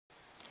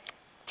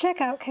Check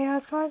out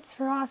Chaos Cards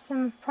for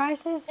awesome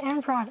prices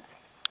and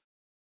products.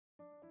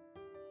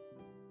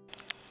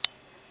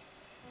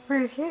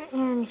 Ruth here,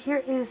 and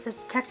here is the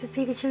Detective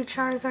Pikachu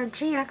Charizard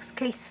GX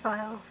case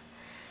file.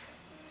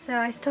 So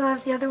I still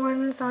have the other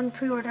ones on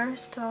pre-order,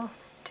 still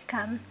to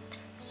come.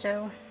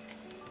 So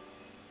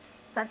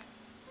let's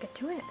get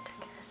to it,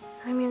 I guess.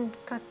 I mean,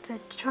 it's got the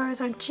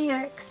Charizard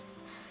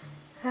GX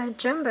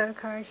jumbo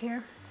card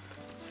here.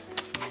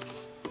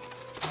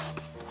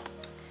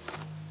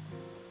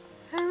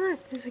 Oh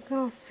look, there's like a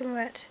little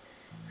silhouette,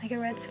 like a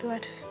red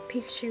silhouette of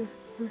Pikachu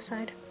on the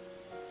side.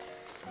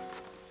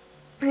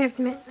 I have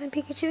to admit, my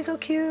Pikachu is so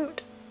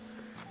cute.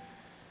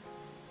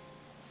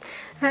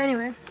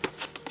 Anyway.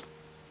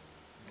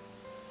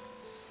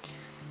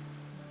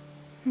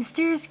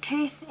 Mysterious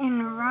case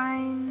in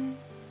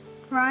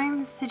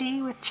Rhyme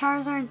City with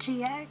Charizard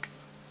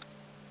GX.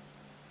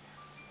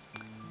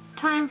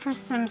 Time for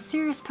some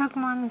serious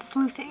Pokemon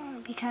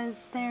sleuthing,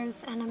 because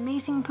there's an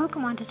amazing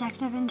Pokemon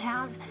detective in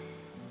town.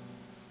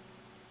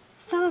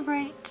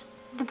 Celebrate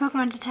the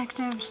Pokemon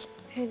detectives.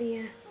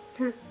 The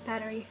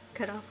battery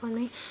cut off on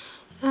me.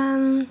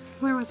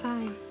 Where was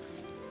I?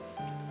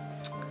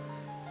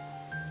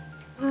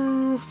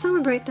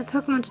 Celebrate the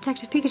Pokemon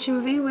Detective Pikachu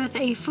movie with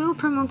a full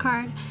promo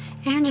card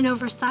and an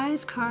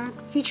oversized card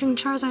featuring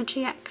Charizard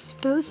GX,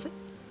 both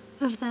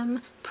of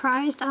them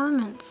prized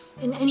elements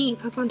in any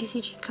Pokemon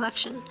TCG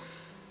collection.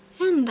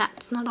 And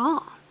that's not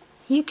all.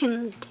 You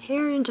can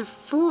tear into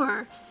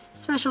 4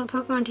 special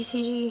Pokemon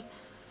TCG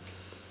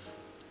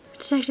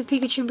Detective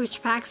Pikachu booster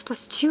packs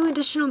plus 2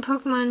 additional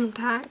Pokemon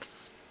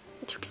packs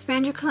to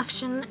expand your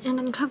collection and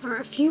uncover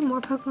a few more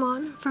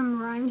Pokemon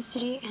from Rhyme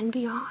City and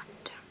beyond.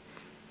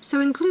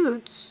 So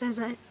includes, as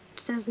it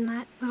says in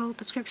that little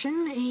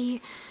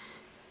description,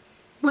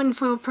 one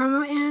full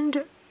promo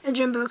and a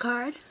jumbo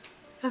card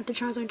of the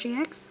Charizard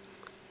GX,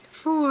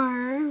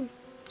 4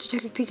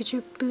 Detective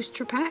Pikachu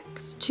booster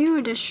packs, 2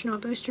 additional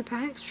booster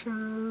packs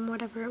from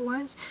whatever it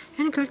was,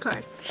 and a code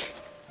card.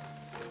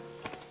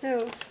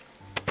 So,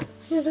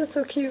 it's just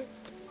so cute,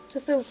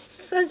 just so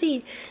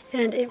fuzzy,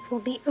 and it will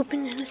be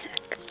open in a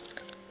sec.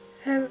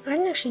 I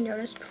didn't actually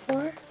notice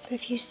before, but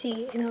if you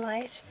see in the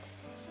light,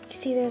 you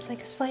see there's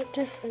like a slight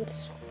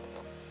difference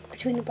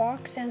between the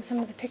box and some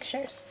of the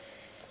pictures.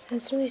 And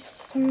it's really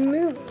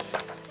smooth.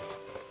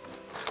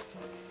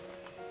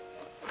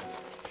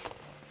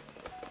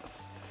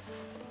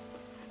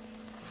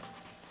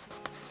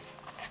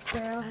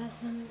 Girl has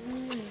some.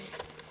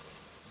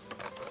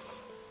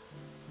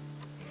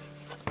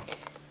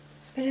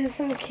 But it's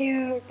so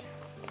cute.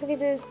 Look at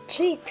those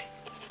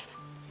cheeks.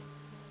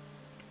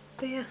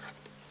 But yeah,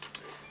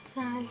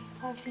 I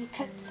obviously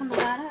cut some of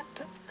that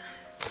up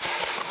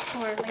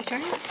for later.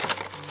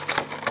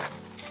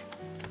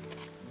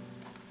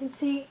 And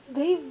see,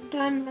 they've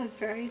done a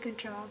very good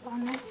job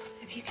on this,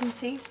 if you can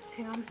see.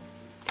 Hang on.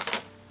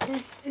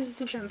 This is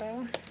the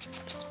jumbo.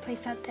 Just place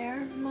that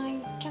there. My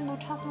jumbo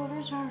top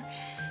loaders are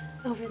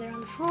over there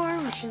on the floor,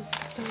 which is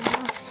someone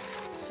else.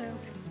 So,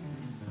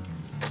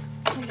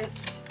 I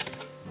just...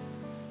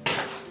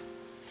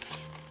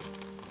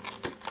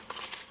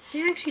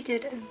 They actually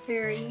did a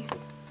very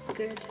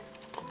good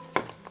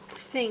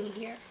thing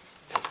here.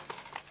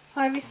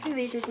 Obviously,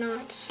 they did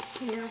not,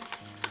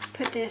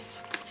 put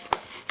this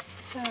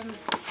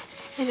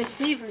in a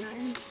sleeve or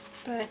nothing,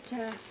 but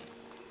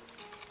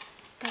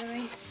by the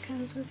way,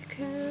 comes with a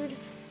code.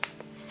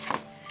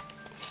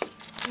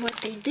 What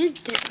they did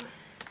do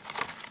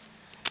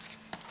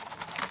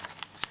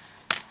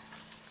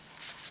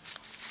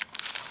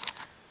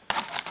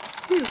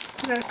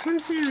the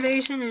Crimson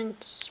Invasion and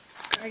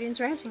Guardians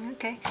Rising,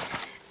 okay.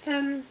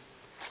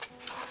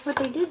 What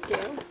they did do,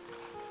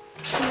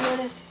 you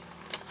notice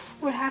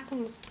what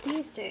happens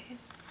these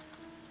days.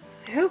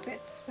 I hope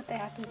it's what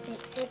happens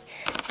these days.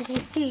 As you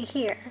see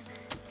here,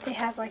 they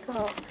have like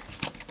little,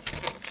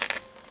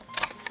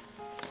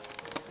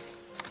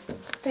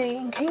 they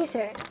encase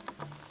it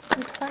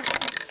in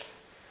plastic.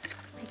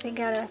 Like they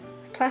got a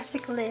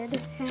plastic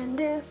lid, and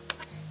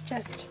this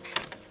just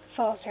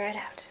falls right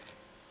out.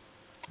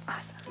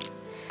 Awesome.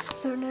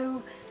 So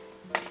no,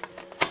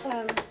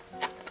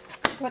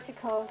 what's it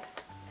called?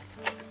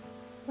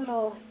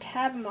 Little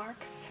tab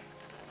marks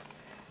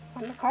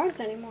on the cards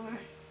anymore.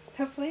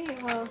 Hopefully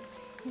it will,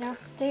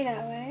 stay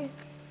that way.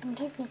 I'm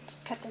tempted to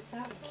cut this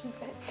out and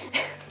keep it.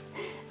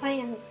 I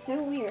am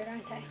so weird,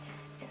 aren't I?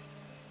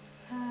 Yes.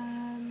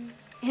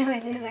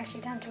 It is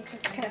actually tempting to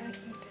just cut out and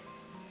keep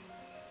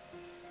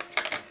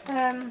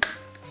it.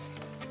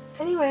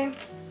 Anyway.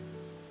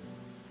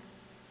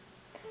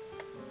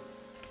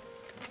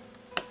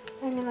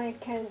 I mean,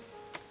 because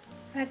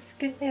that's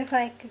good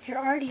if you're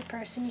an arty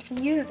person, you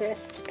can use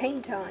this to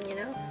paint on,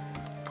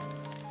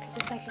 because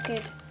it's like a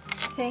good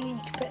thing, and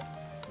you can put,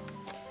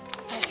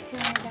 like if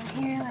you're down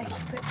here, like you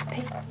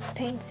put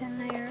paints in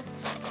there,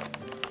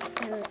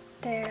 and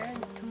there,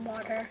 and some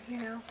water,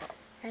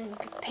 and you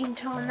could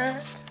paint on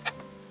that,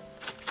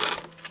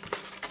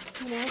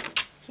 if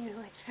you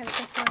have it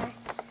this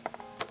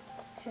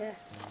way.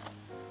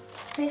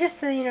 I mean,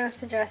 just a,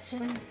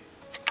 suggestion.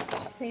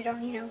 so you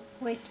don't,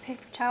 waste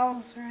paper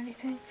towels or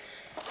anything.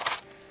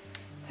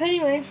 But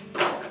anyway,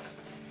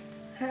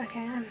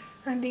 okay,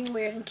 I'm being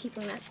weird and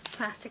keeping that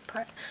plastic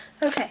part.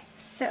 Okay,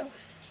 so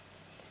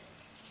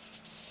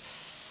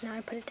now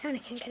I put it down, I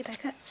can't get it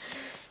back up.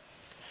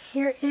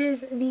 Here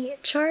is the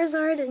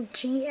Charizard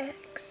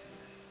GX.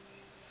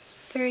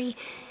 Very,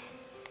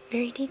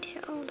 very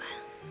detailed.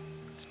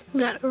 We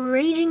got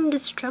Raging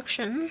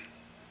Destruction.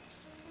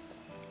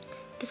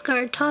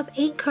 Discard top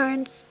 8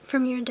 cards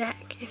from your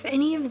deck. If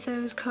any of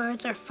those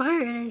cards are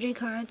fire energy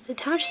cards,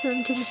 attach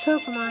them to this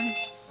Pokemon.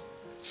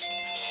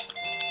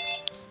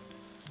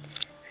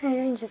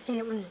 I just hate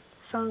it when the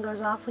phone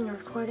goes off when you're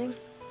recording.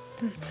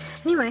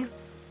 Anyway,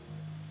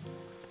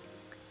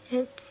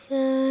 it's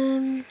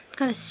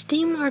got a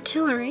Steam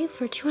Artillery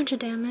for 200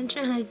 damage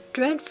and a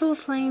Dreadful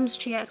Flames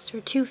GX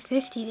for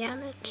 250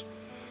 damage.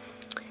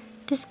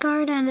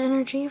 Discard an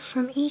energy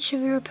from each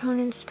of your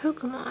opponent's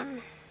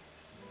Pokemon.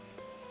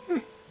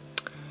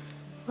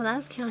 Well,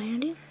 that's kind of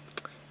handy.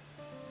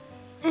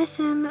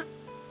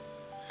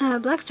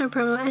 Blackstar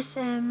promo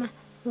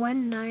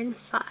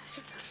SM195.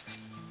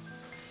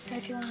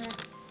 If you want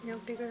a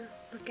bigger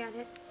look at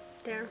it,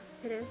 there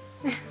it is.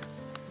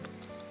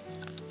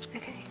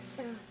 Okay,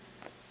 so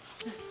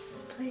just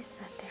place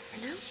that there for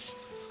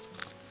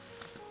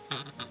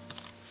now.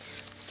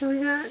 So we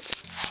got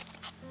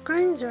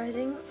Guardians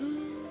Rising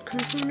and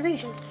Crimson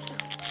Invasion. So.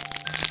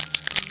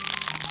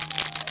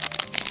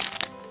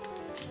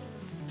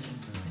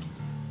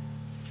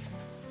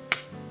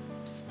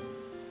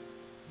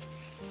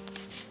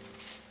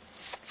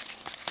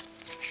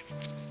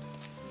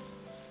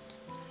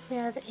 We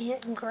have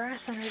Ant and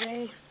Grass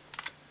Energy.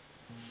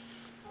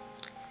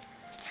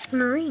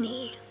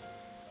 Marini.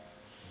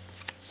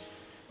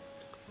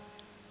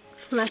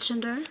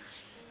 Fletchender.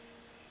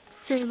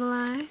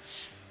 Sableye.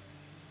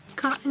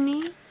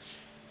 Cottony.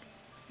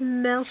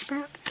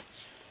 Bellsprout.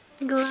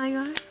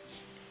 Gligar.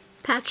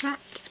 Patrat.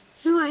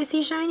 Ooh, I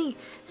see shiny.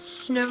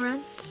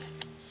 Snorunt.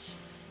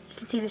 You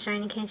can see the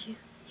shiny, can't you?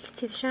 You can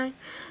see the shine.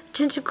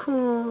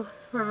 Tentacool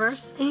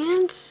Reverse.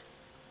 And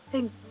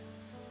a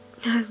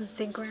I was going to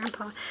say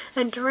Grandpa.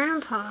 A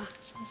Drampa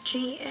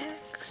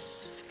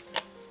GX.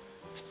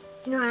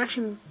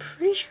 Actually, I'm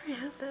pretty sure I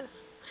have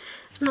this.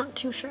 I'm not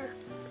too sure.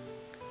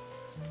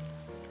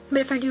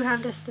 But if I do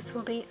have this, this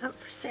will be up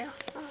for sale,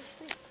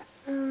 obviously.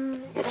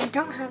 If I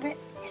don't have it,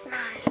 it's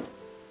mine.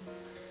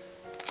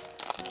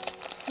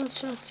 So let's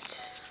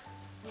just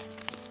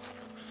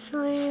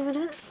sleeve it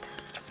up.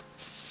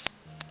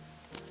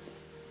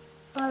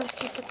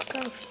 Obviously, if it's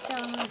going for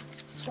sale, I'm going to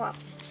swap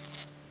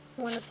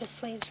one of the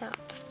sleeves out.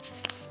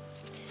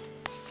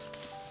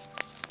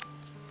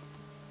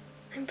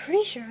 I'm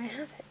pretty sure I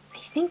have it. I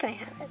think I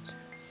have it.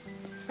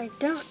 If I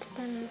don't,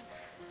 then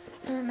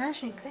I'm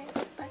imagining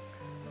things, but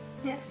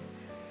yes.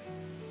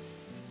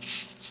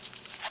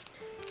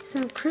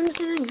 So,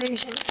 Crimson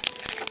Invasion.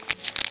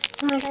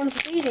 I'm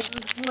debating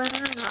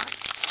whether or not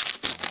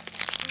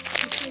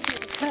to give me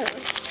the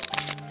code.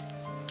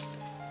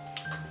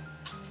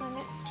 I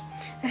missed.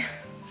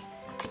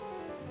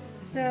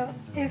 So,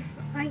 if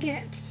I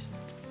get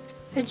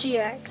a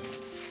GX,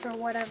 or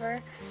whatever,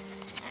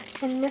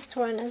 and this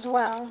one as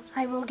well,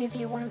 I will give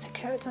you one of the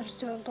codes. I'll just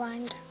do a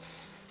blind,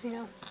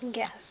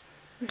 guess.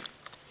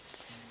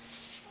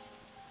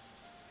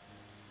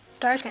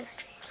 Dark Energy.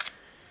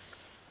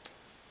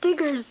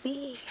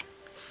 Diggersby.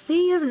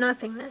 Sea of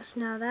Nothingness.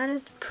 Now that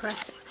is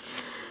depressing.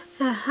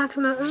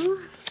 Hakamo.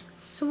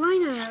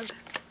 Swinub.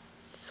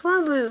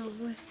 Swablu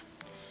with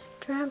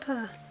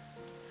Drampa.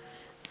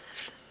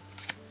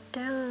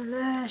 Down.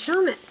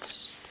 Shelmet.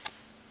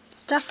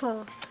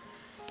 Stuffle.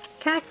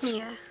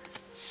 Cacnea.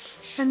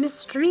 A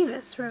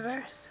Misdreavus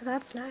Reverse, so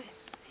that's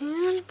nice.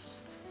 And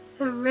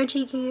a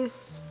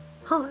Regigigas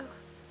Hollow.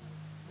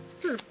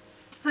 I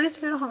guess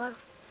we got a Hollow.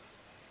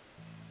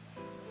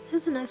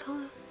 That's a nice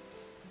Hollow.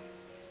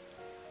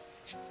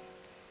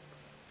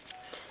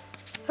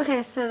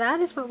 Okay, so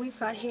that is what we've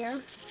got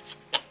here.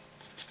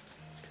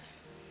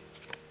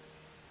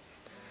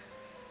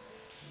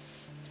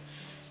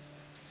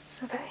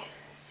 Okay,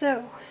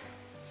 so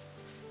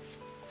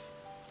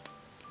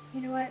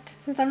you know what?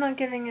 Since I'm not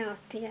giving out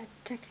the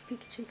Detective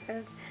Pikachu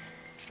codes,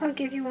 I'll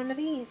give you one of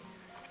these.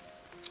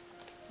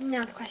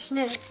 Now the question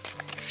is,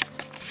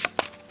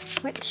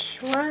 which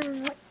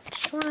one?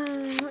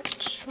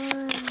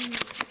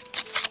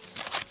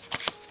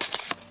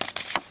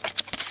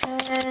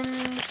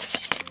 And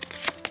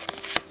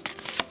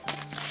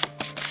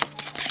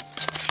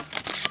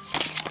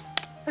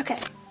okay,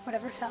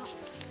 whatever fell.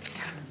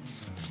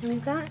 And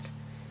we've got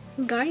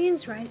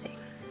Guardians Rising.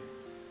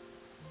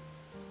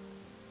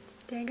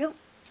 There you go.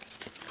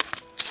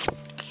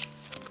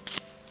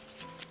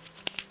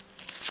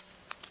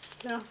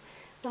 A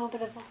little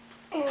bit of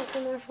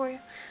ASMR for you.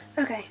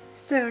 Okay,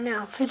 so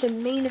now for the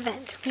main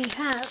event, we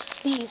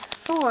have these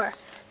 4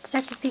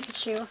 Detective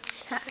Pikachu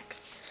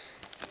packs.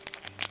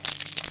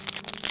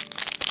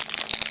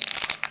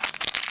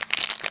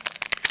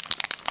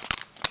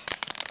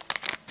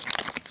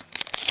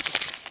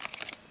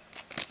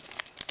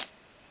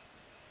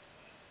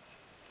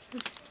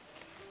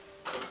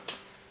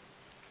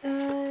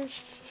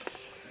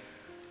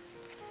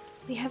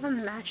 we have a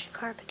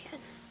Magikarp again.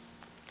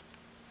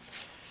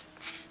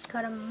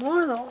 Got a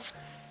Mortal.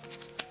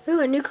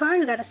 Ooh, a new card.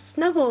 We got a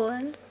Snubble,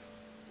 and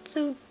it's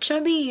so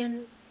chubby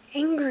and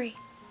angry.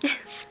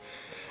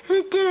 And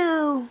a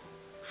Ditto.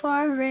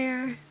 Far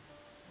rare.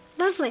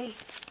 Lovely.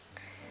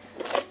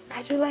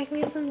 I do like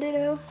me some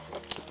Ditto.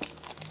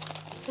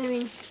 I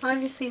mean,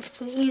 obviously it's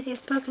the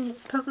easiest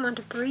Pokemon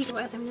to breed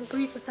with. I mean, it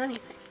breeds with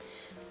anything.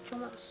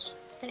 Almost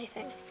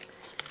anything.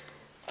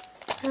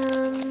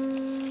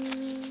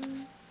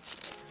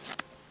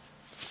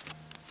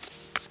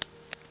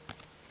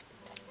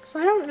 So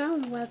I don't know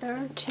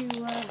whether to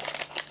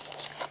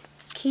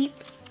keep,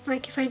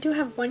 like if I do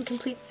have one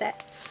complete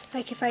set,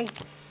 like if I,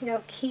 you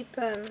know, keep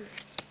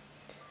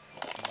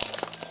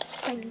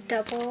like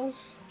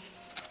doubles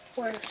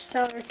or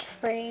sell or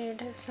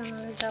trade some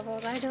of the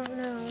doubles. I don't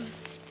know.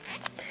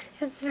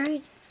 It's a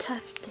very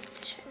tough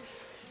decision.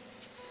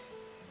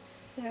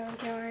 So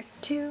there are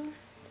two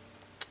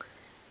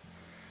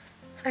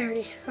I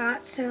already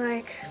got, so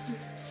like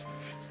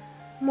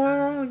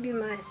Morlon would be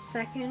my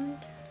second,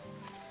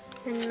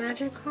 and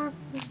Magikarp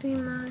would be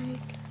my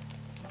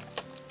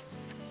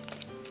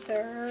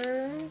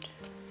third.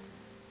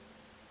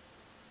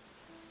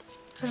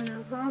 I don't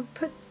know, I'll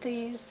put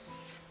these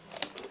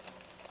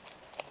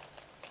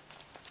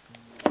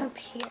up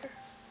here.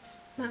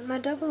 My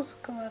doubles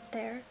go up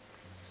there.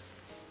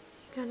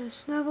 Got a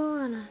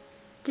Snubble and a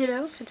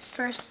Ditto for the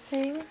first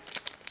thing.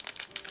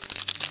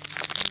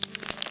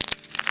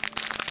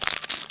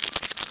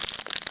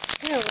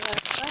 Oh, we got a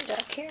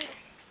Psyduck here.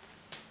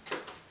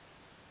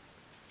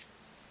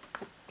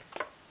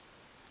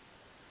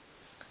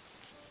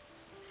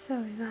 So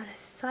we got a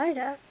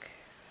Psyduck.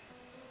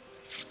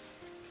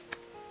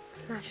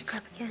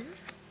 Magikarp again.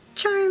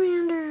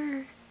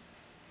 Charmander!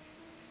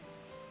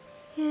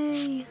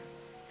 Yay!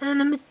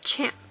 And I'm a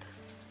champ.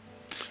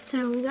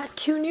 So we got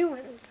two new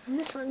ones, and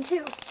this one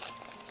too.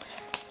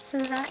 So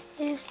that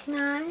is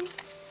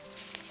nice.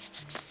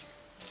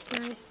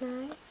 Nice,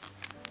 nice.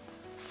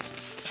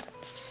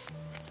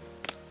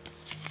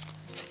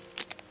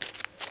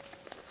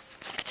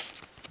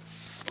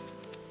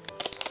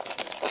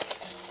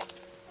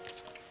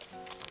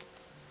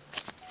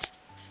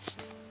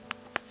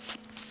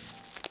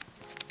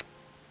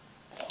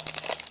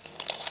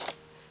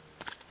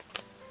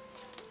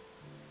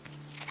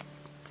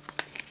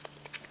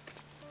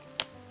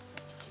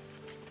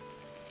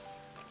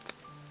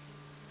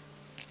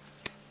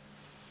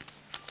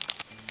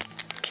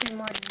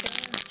 More to go.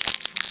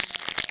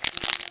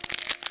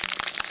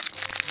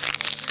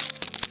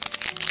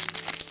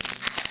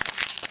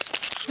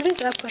 What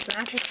is up with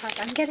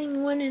Magikarp? I'm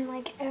getting one in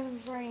like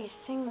every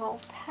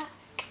single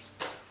pack.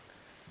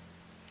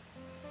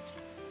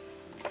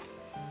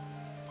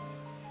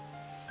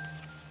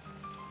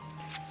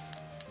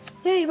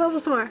 Yay,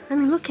 Bulbasaur! I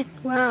mean, look at,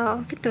 wow,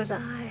 look at those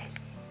eyes.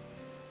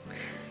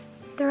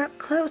 They're up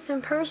close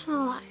and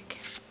personal like.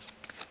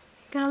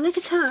 Got a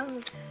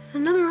Lickitung,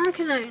 another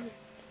Arcanine.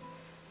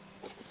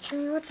 I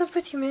mean, what's up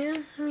with you,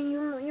 man? I mean,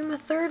 you're my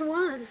third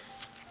one.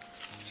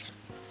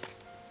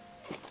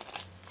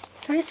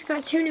 At least we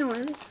got two new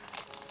ones.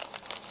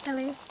 At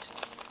least.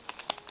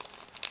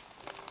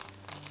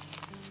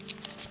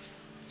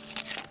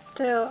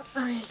 Though,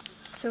 I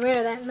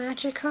swear that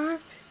Magikarp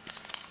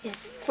is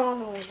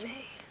following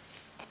me.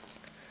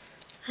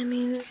 I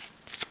mean,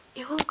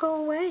 it won't go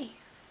away.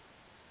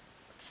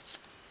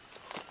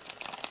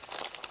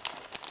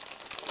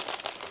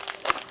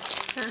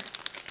 Huh.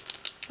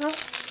 Well,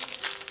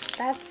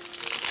 that's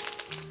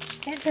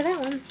it for that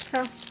one.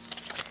 So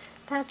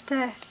that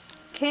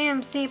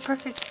KMC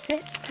Perfect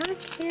Fit pack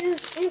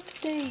is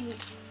empty.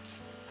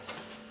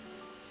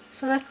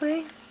 So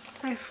luckily,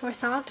 I had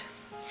forethought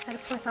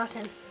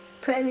and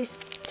put at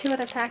least two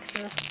other packs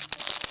in this.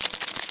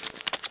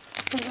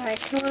 Because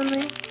like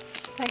normally,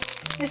 like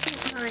this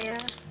is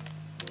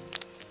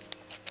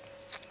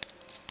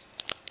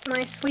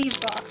my sleeve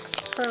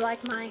box for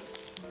like my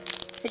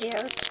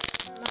videos,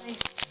 my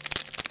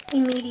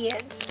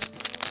immediate,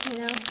 you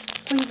know,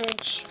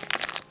 sleevage.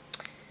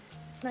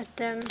 But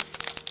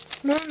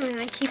normally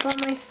I keep all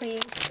my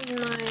sleeves in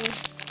my,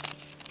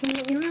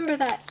 you remember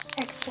that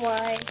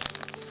XY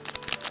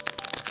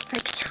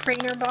like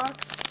trainer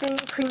box thing,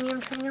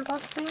 premium trainer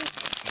box thing?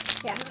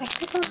 Yeah, I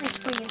keep all my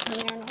sleeves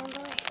in there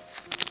normally.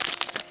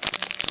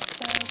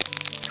 So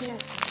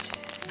just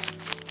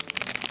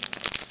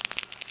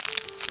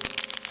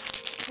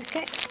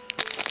okay.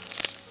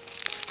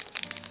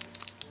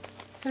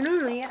 So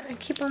normally, yeah, I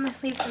keep all my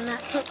sleeves in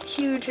that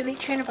huge Elite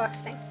Trainer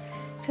box thing.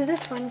 Because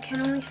this one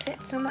can only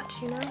fit so much,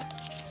 you know?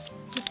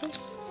 You see?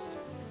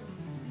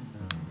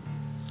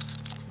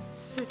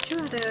 So two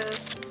of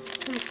those.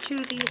 There's two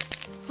of these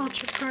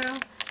Ultra Pro.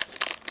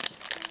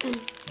 And a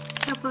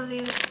couple of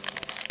these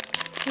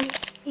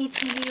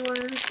ETB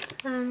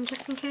ones.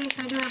 Just in case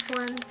I do have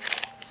one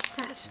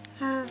set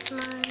of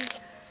my,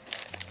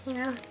 you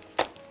know,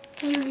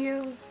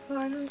 Yu-Gi-Oh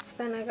ones.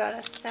 Then I got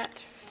a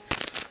set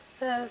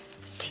of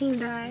team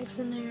bags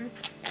in there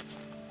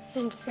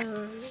and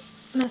some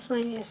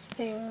miscellaneous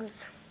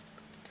things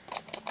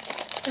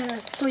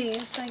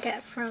sleeves I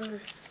get from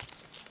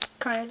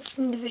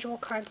individual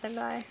cards I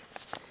buy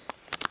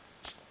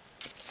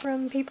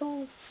from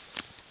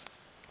people's.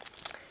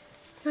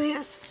 Oh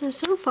yes,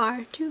 so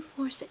far, 2,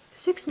 4,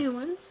 6 new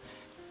ones.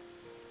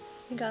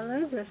 We got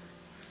loads of.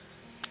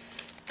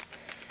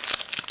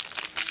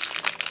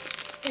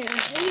 Yeah,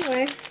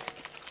 anyway.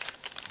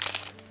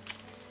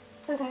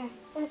 Okay,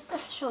 it's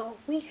official.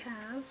 We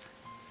have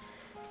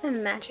the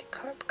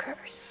Magikarp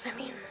curse. I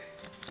mean,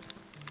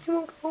 it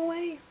won't go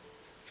away.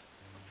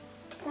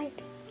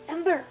 Like,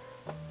 ever.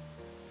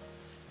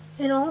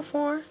 In all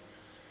 4,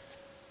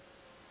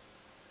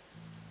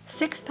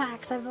 6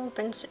 packs I've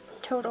opened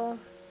total,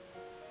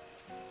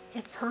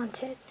 it's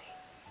haunted.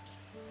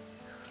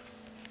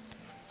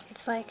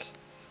 It's like,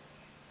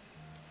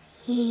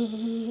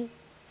 anyway,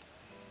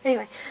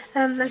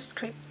 that's just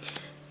great.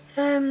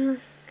 Okay,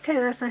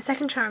 that's my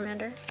second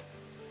Charmander.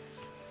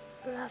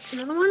 That's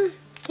another one.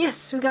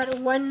 Yes, we got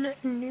one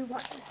new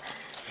one,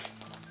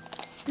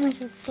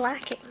 which is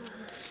slacking.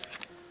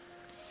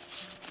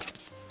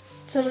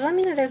 So does that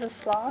mean that there's a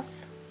sloth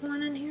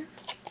one in here?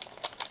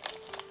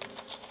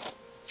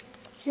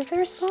 Is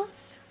there a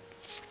sloth?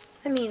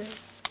 I mean,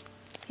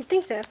 you'd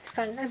think so. It's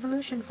got an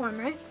evolution form,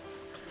 right?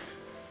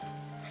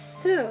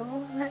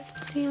 So,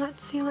 let's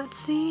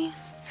see.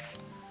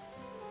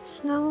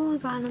 Snubble, we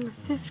got number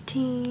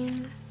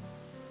 15,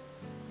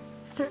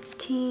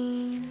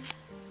 13,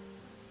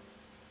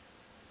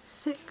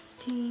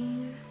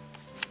 16,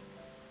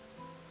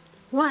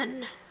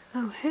 1.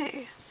 Oh,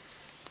 hey.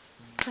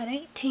 Got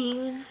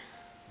 18.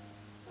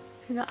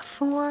 We got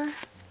 4,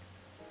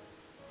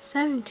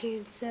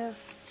 17, so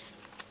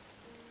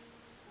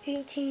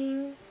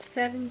 18,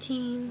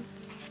 17,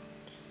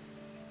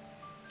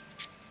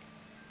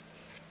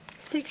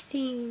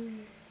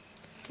 16,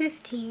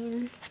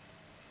 15.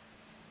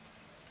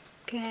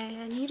 Okay,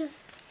 I need a...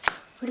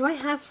 Or do I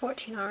have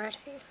 14 already?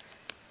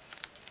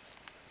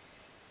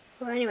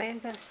 Well, anyway,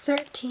 I've got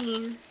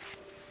 13,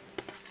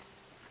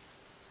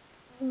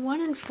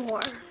 1 and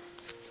 4.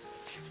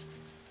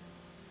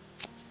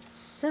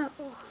 So,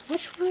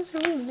 which ones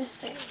are we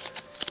missing?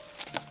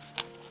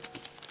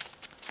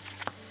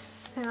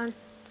 Hang on.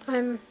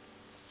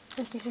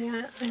 As you see,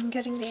 I'm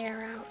getting the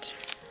air out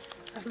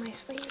of my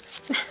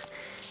sleeves.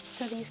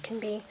 So these can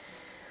be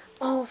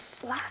all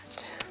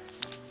flat.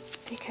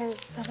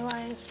 Because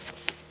otherwise,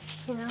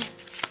 you know,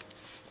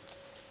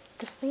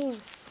 the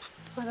sleeves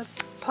or the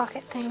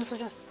pocket things will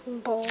just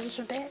bulge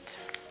a bit.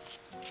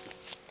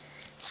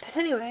 But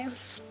anyway,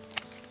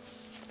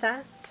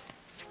 that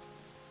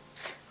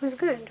was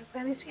good.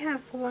 At least we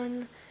have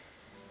one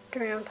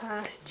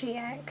Grandpa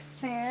GX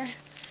there.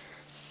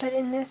 But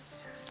in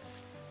this,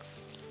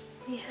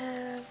 we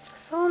have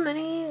so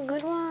many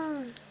good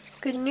ones.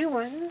 Good new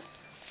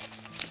ones.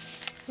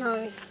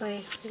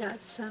 Obviously, we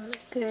got some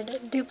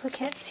good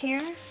duplicates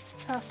here.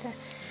 So I'll have to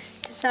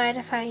decide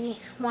if I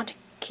want to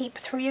keep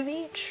 3 of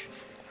each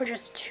or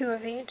just 2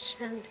 of each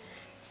and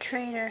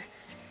trade or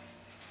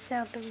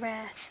sell the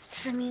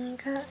rest. I mean, we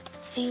got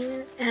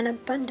an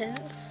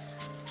abundance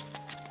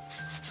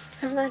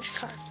of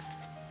Magikarp.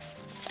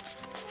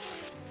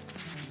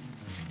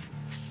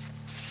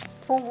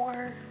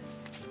 4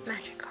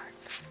 Magikarp.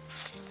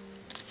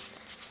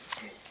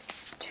 There's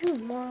 2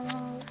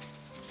 more.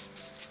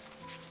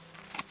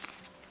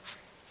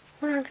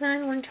 1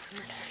 Arcanine, 1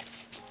 Charmander.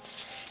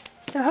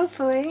 So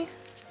hopefully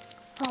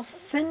I'll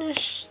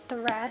finish the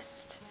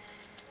rest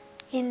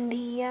in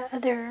the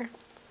other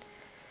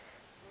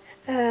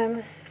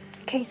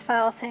case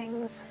file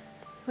things,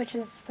 which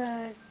is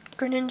the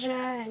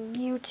Greninja and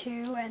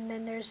Mewtwo, and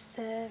then there's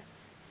the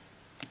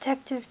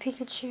Detective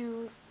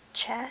Pikachu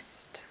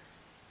chest.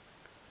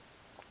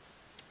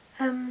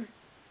 And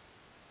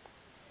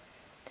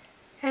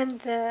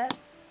the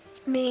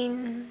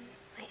main,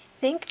 I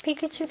think,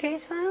 Pikachu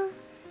case file?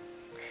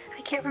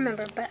 I can't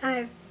remember, but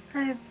I've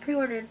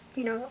pre-ordered,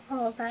 you know,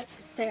 all that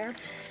is there.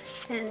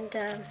 And,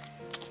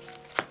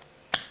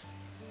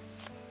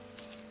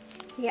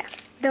 yeah.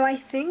 Though I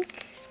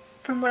think,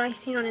 from what I've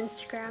seen on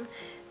Instagram,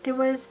 there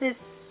was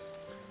this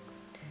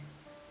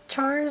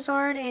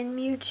Charizard and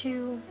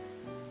Mewtwo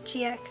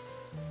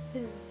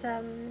GX's,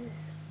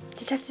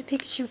 Detective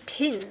Pikachu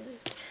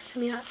tins. I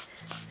mean,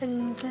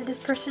 and this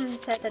person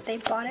said that they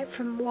bought it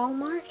from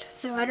Walmart,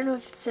 so I don't know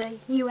if it's a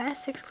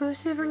US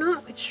exclusive or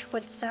not, which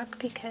would suck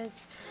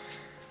because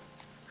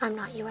I'm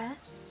not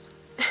US.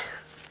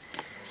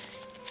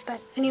 But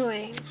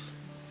anyway,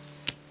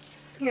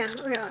 yeah,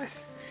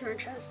 if you're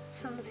interested in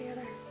some of the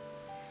other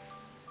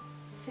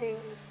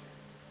things.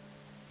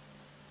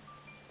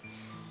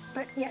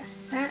 But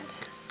yes,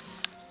 that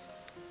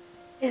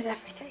is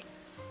everything.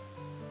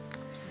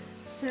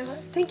 So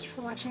thank you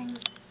for watching.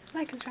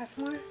 Like and subscribe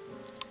for more.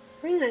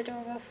 Ring that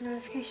doorbell for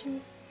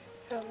notifications.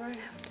 Over and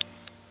out.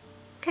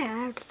 Okay,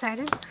 I have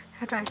decided,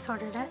 after I've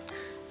sorted it,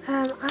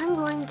 I'm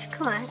going to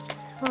collect,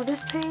 well,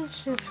 this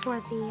page is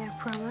for the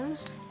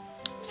promos.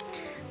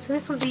 So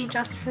this will be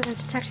just for the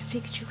Detective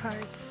Pikachu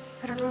cards.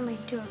 I don't normally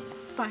do a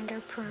binder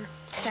per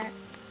set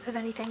of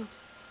anything,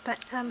 but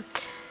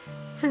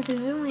since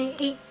there's only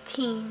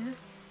 18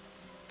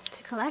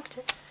 to collect,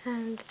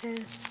 and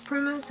there's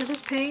promos. So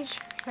this page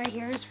right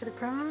here is for the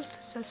promos.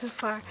 So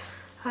far,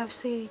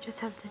 obviously, you just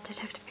have the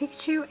Detective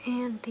Pikachu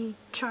and the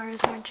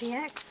Charizard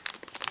GX.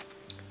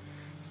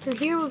 So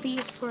here will be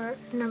for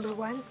number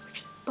 1,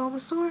 which is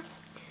Bulbasaur.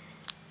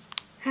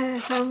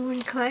 So I'm going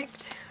to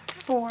collect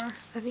 4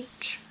 of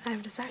each,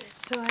 I've decided.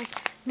 So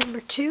like number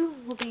 2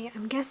 will be,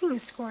 I'm guessing, a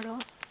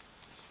Squirtle.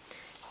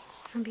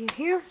 It'll be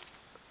here.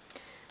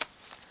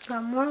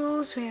 Got more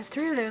rolls. We have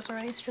 3 of those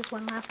already, so just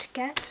 1 left to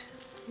get.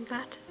 We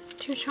got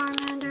 2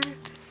 Charmander.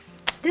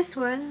 This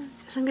one,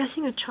 so I'm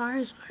guessing a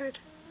Charizard,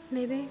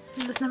 maybe.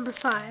 And this number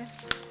 5.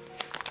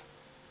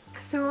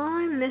 So all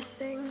I'm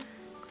missing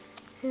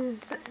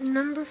is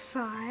number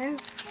 5,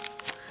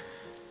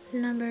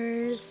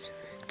 numbers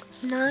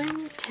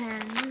 9,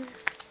 10,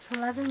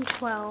 11,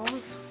 12.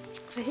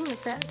 I think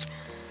that's it.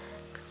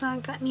 So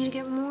I need to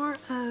get more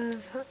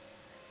of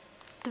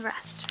the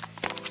rest.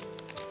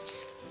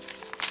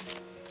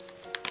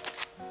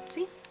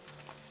 See?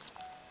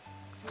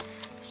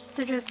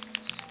 So just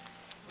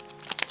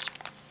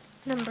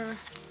number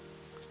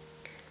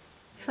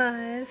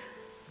 5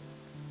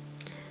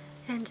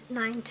 and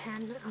 9,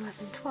 10,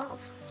 11,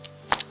 12.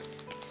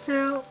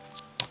 So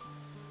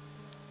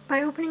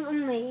by opening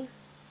only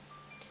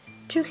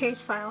 2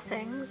 case file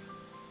things,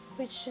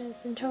 which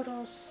is in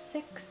total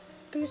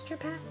 6 booster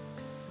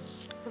packs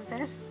of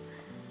this,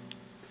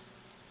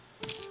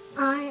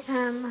 I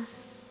am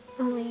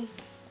only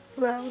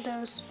below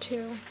those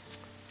 2,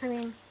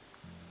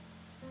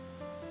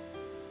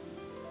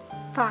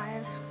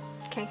 5,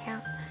 can't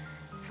count,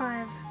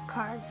 5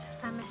 cards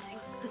I'm missing.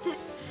 That's it.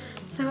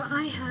 So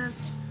I have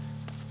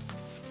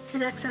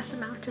an excess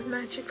amount of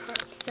magic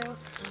cards, so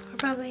I'll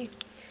probably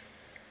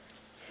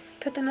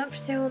put them up for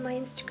sale on my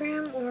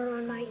Instagram or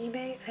on my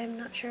eBay. I'm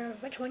not sure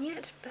which one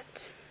yet,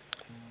 but,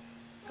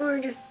 or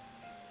just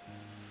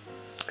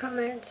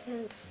comment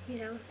and,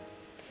 you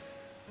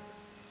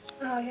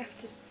have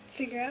to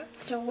figure out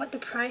still what the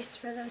price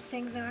for those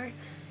things are,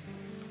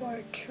 or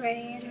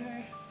trade,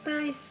 but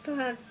I still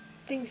have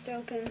things to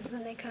open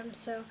when they come,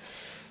 so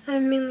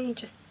I'm mainly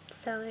just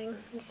selling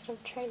instead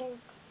of trading.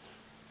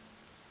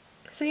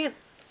 So yeah,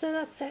 so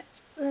that's it.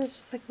 It's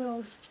just like a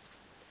little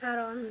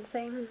add-on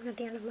thing at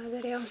the end of my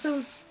video.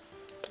 So,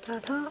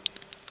 ta-ta.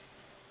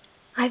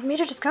 I've made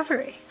a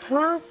discovery.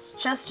 While I was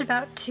just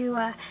about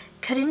to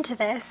cut into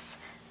this,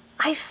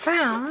 I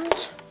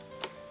found,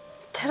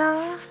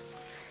 ta-da,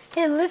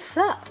 it lifts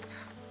up.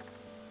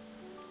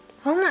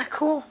 Isn't that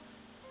cool?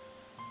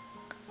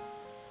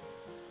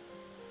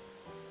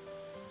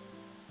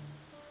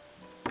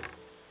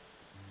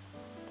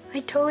 I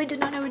totally did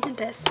not know it did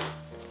this.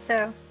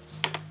 So,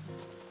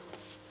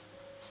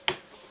 I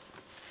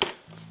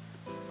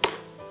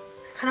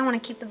kind of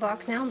want to keep the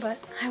box now, but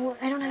I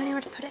don't have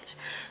anywhere to put it.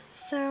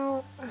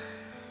 So,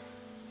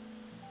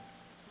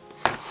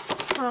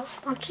 well,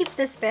 I'll keep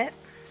this bit,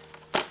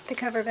 the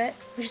cover bit.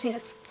 We just need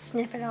to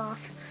snip it off.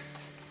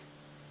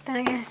 Then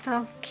I guess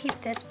I'll keep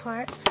this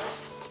part.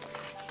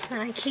 Then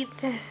I keep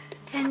the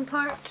end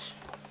part,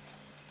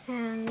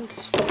 and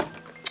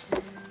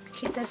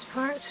keep this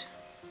part,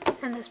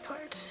 and this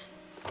part.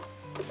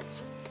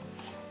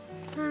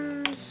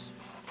 And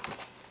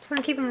so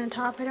I'm keeping the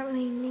top. I don't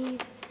really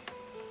need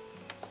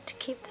to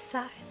keep the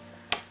sides,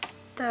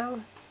 though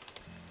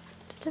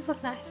it does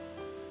look nice.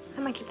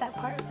 I might keep that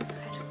part on the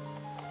side.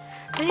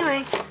 But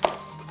anyway,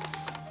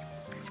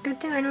 it's a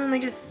good thing I normally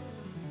just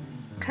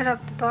cut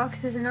out the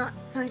boxes and not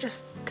really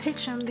just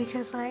pitch them,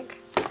 because like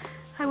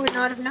I would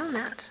not have known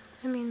that.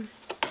 I mean,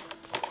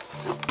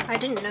 I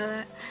didn't know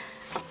that,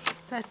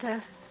 but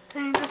I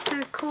mean, that's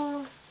a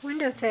cool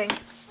window thing.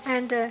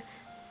 And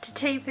to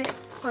tape it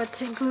or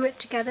to glue it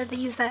together, they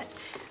use that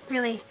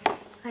really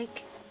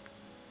like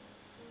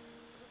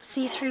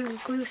see-through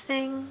glue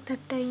thing that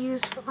they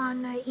use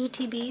on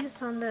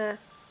ETBs, on the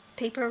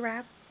paper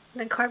wrap,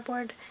 the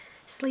cardboard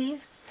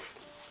sleeve.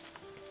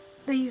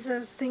 They use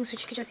those things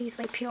which you could just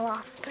easily peel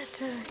off.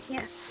 But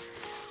yes,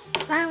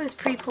 that was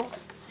pretty cool.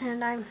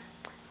 And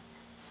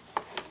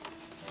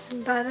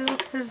by the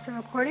looks of the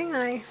recording,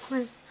 I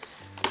was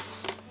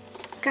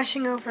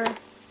gushing over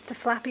the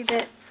flappy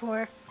bit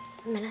for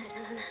a minute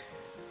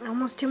and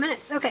almost 2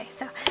 minutes. Okay,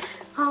 so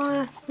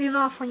I'll leave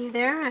off when you're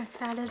there.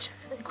 I've added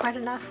quite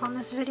enough on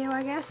this video,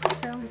 I guess.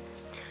 So,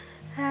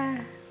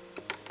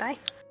 bye.